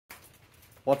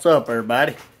What's up,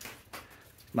 everybody?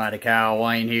 Mighty Kyle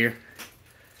Wayne here.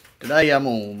 Today I'm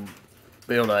gonna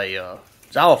build a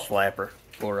exhaust flapper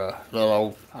for a little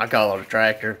old, I call it a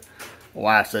tractor. My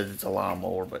wife says it's a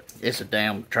lawnmower, but it's a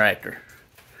damn tractor.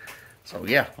 So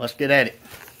yeah, let's get at it.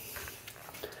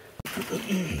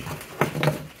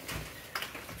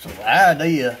 So the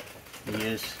idea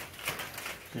is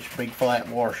this big flat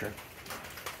washer.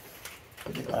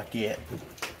 Put it like that.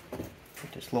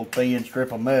 Put this little thin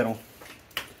strip of metal.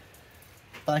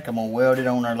 I think I'm gonna weld it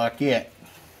on there like that,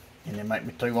 and then make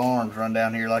me two arms run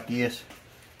down here like this.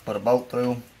 Put a bolt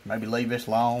through them. Maybe leave this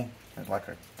long. It's like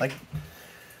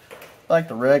like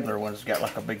the regular one's got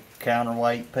like a big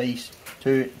counterweight piece to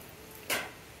it.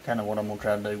 Kind of what I'm gonna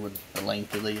try to do with the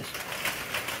length of this.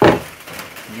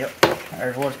 Yep,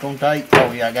 there's what it's gonna take.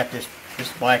 Oh yeah, I got this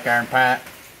black iron pipe.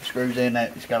 It screws in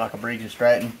that. It's got like a bridge and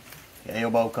stratton. The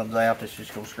elbow comes out. This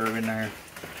just gonna screw in there.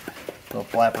 Little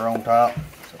flapper on top.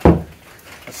 So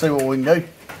let's see what we can do.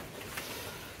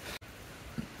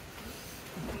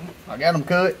 I got them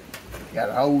cut. Got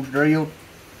a hose drilled.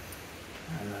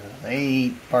 They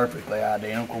ain't perfectly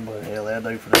identical, but hell, they'll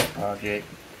do for this project.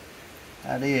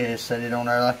 Idea is set it on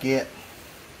there like that.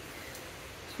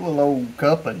 This little old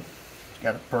coupling. It's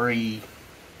got a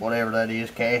whatever that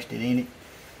is, casted in it.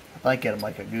 I think that'll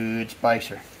make a good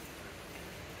spacer.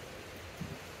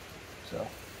 So,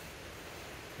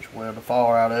 just weld the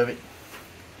far out of it.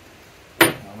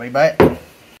 I'll be back.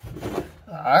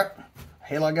 Alright.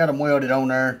 Hell, I got them welded on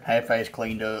there, half-ass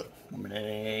cleaned up. I mean, it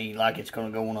ain't like it's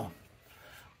gonna go on a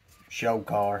show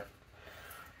car.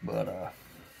 But,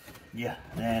 yeah.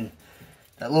 And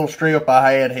that little strip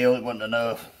I had, hell, it wasn't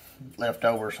enough left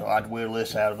over, so I'd whittle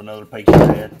this out of another piece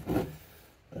I had.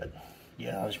 But,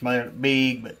 yeah, I just made it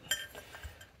big, but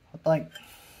I think,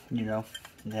 you know,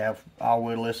 I'll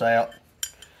whittle this out.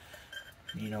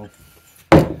 You know,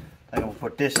 I think I'm gonna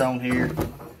put this on here.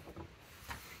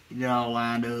 Get it all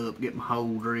lined up, get my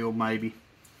hole drilled maybe,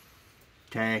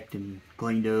 tacked and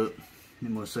cleaned up.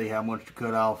 Then we'll see how much to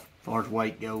cut off as far as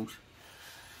weight goes.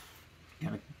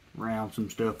 Gotta round some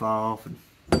stuff off and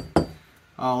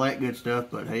all that good stuff,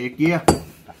 but heck yeah.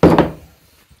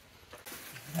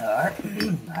 Alright,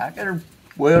 I got her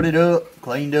welded up,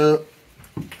 cleaned up,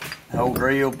 hole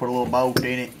drilled, put a little bolt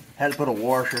in it. Had to put a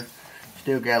washer.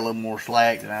 Still got a little more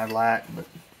slack than I'd like, but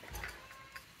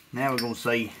now we're gonna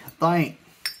see. I think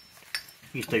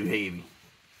it's too heavy.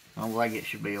 I don't think it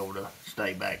should be able to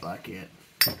stay back like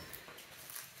that.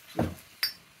 So,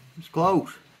 it's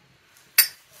close.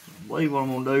 I believe what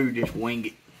I'm gonna do is just wing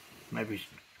it. Maybe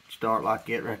start like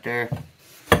that right there.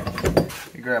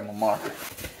 Let me grab my marker.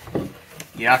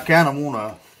 Yeah, I kind of want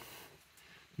to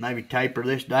maybe taper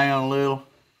this down a little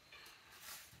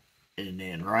and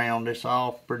then round this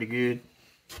off pretty good.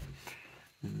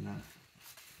 And,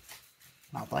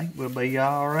 I think we'll be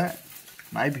alright.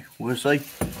 Maybe. We'll see.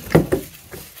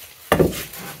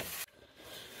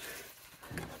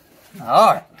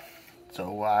 Alright.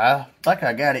 So I think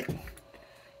I got it kind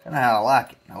of how I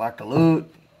like it. I like the look.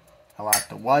 I like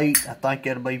the weight. I think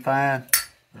it'll be fine.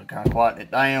 It'll kind of quieten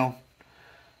it down.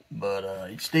 But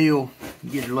it still, you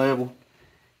get it level,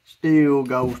 still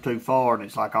goes too far, and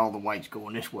it's like all the weight's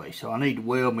going this way. So I need to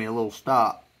weld me a little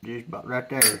stop just about right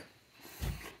there.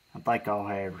 I think I'll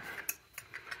have her.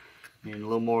 And a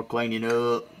little more cleaning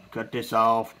up, cut this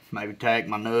off, maybe tack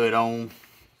my nut on.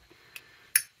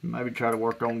 Maybe try to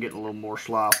work on getting a little more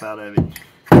slop out of it.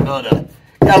 But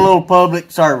got a little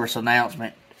public service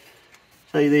announcement.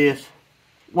 See this?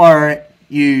 Wear it,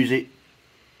 use it.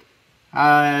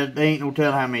 There ain't no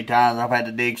telling how many times I've had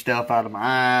to dig stuff out of my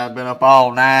eye. I've been up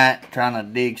all night trying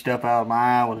to dig stuff out of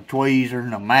my eye with a tweezer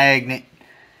and a magnet.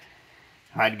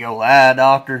 I had to go to the eye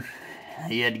doctor.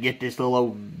 He had to get this little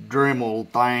old Dremel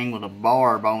thing with a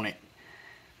barb on it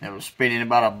that was spinning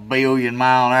about 1 billion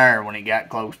miles an hour when it got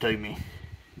close to me.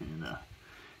 And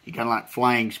he kind of like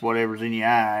flanks whatever's in your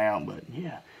eye out, but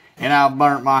yeah. And I've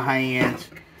burnt my hands.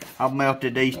 I've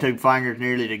melted these two fingers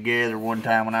nearly together one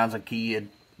time when I was a kid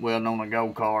welding on a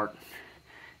go-kart.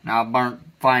 And I burnt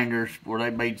fingers where they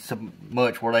beat so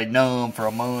much where they numb for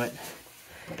a month.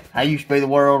 I used to be the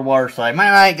world's worst. Say,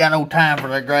 man, I ain't got no time for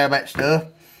to grab that stuff.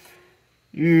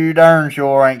 You darn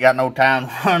sure ain't got no time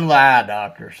to run to the eye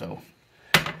doctor, so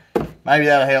maybe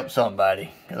that'll help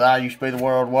somebody. Because I used to be the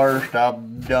world's worst.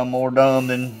 I've done more dumb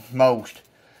than most.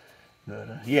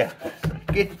 But, yeah,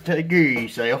 take care of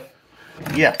yourself.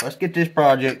 Yeah, let's get this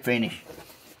project finished.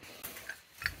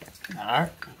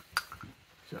 Alright.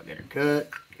 So I got her cut,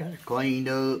 got her cleaned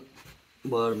up,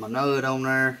 welded my nut on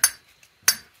there,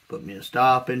 put me a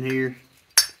stop in here.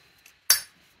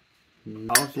 And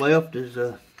all that's left is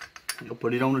You'll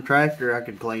put it on the tractor. I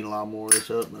could clean a lot more of this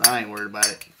up, but I ain't worried about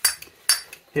it.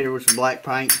 Hit her with some black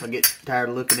paint if I get tired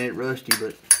of looking at it rusty,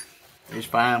 but it's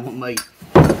fine with me.